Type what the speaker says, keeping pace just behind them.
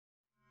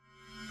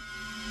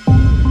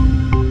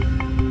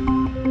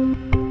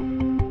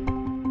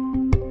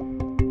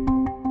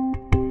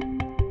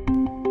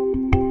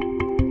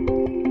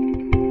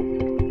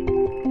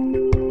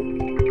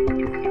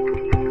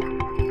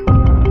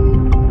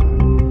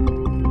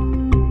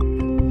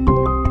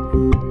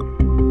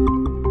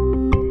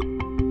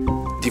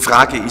Die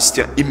Frage ist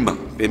ja immer,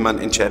 wenn man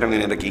Entscheidungen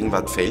in der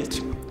Gegenwart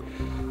fällt,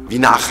 wie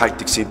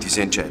nachhaltig sind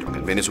diese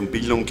Entscheidungen? Wenn es um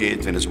Bildung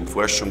geht, wenn es um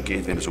Forschung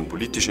geht, wenn es um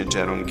politische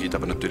Entscheidungen geht,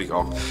 aber natürlich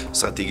auch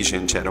strategische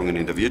Entscheidungen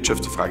in der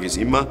Wirtschaft. Die Frage ist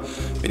immer,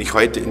 wenn ich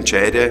heute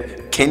entscheide,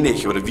 kenne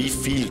ich oder wie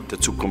viel der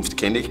Zukunft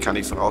kenne ich, kann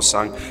ich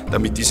voraussagen,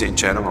 damit diese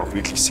Entscheidung auch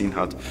wirklich Sinn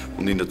hat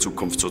und in der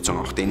Zukunft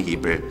sozusagen auch den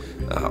Hebel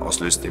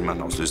auslöst, den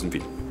man auslösen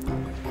will.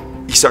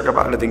 Ich sage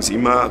aber allerdings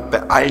immer,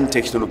 bei allen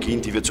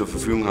Technologien, die wir zur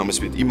Verfügung haben, es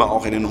wird immer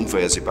auch einen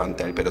unvorhersehbaren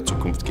Teil bei der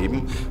Zukunft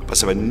geben,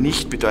 was aber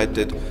nicht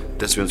bedeutet,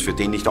 dass wir uns für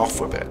den nicht auch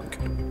vorbereiten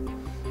können.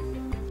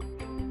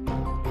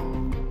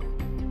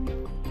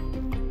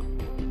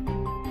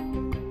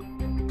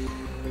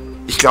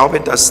 Ich glaube,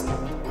 dass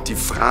die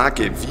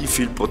Frage, wie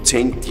viel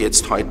Prozent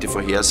jetzt heute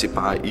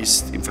vorhersehbar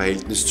ist im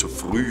Verhältnis zu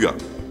früher,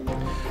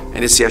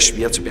 eine sehr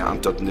schwer zu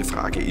beantwortende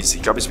Frage ist.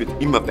 Ich glaube, es wird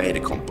immer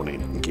beide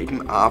Komponenten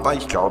geben, aber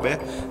ich glaube,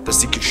 dass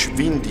die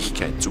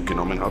Geschwindigkeit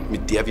zugenommen hat,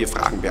 mit der wir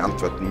Fragen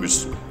beantworten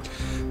müssen.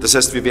 Das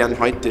heißt, wir werden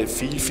heute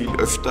viel, viel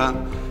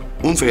öfter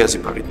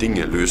unvorhersehbare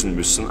Dinge lösen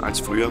müssen als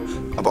früher,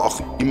 aber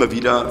auch immer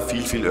wieder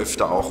viel, viel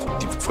öfter auch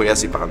die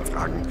vorhersehbaren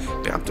Fragen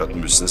beantworten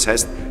müssen. Das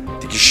heißt,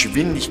 die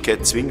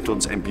Geschwindigkeit zwingt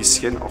uns ein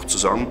bisschen auch zu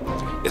sagen,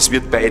 es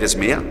wird beides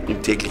mehr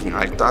im täglichen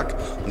Alltag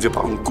und wir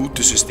brauchen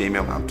gute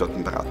Systeme, um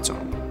Antworten parat zu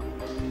haben.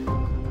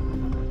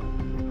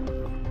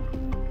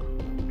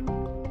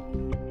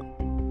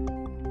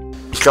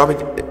 Ich glaube,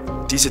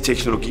 diese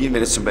Technologien,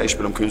 wenn es zum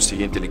Beispiel um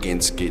künstliche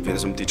Intelligenz geht, wenn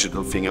es um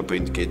Digital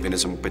Fingerprint geht, wenn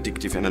es um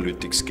Predictive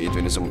Analytics geht,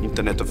 wenn es um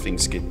Internet of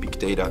Things geht, Big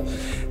Data,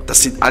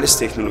 das sind alles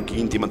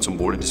Technologien, die man zum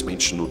Wohle des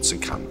Menschen nutzen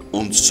kann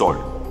und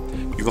soll.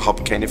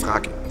 Überhaupt keine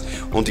Frage.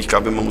 Und ich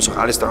glaube, man muss auch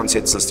alles daran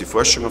setzen, dass die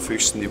Forschung auf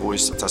höchstem Niveau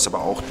ist, dass aber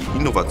auch die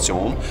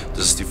Innovation,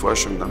 dass es die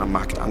Forschung dann am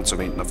Markt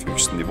anzuwenden auf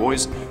höchstem Niveau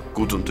ist,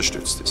 gut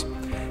unterstützt ist.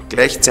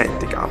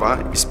 Gleichzeitig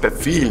aber ist bei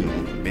vielen,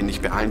 wenn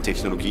nicht bei allen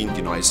Technologien,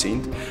 die neu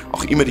sind,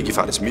 auch immer die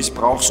Gefahr des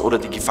Missbrauchs oder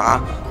die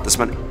Gefahr, dass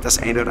man das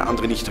eine oder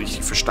andere nicht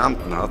richtig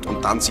verstanden hat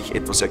und dann sich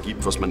etwas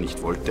ergibt, was man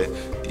nicht wollte,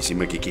 die ist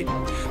immer gegeben.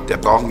 Da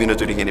brauchen wir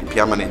natürlich eine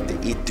permanente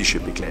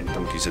ethische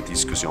Begleitung dieser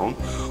Diskussion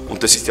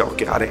und das ist ja auch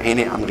gerade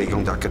eine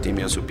Anregung der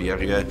ACADEMIA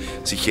SUPERIOR,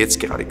 sich jetzt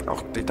gerade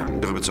auch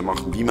Gedanken darüber zu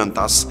machen, wie man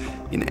das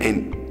in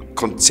ein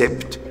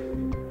Konzept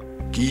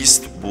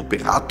gießt, wo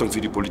Beratung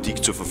für die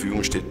Politik zur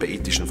Verfügung steht bei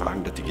ethischen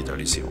Fragen der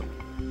Digitalisierung.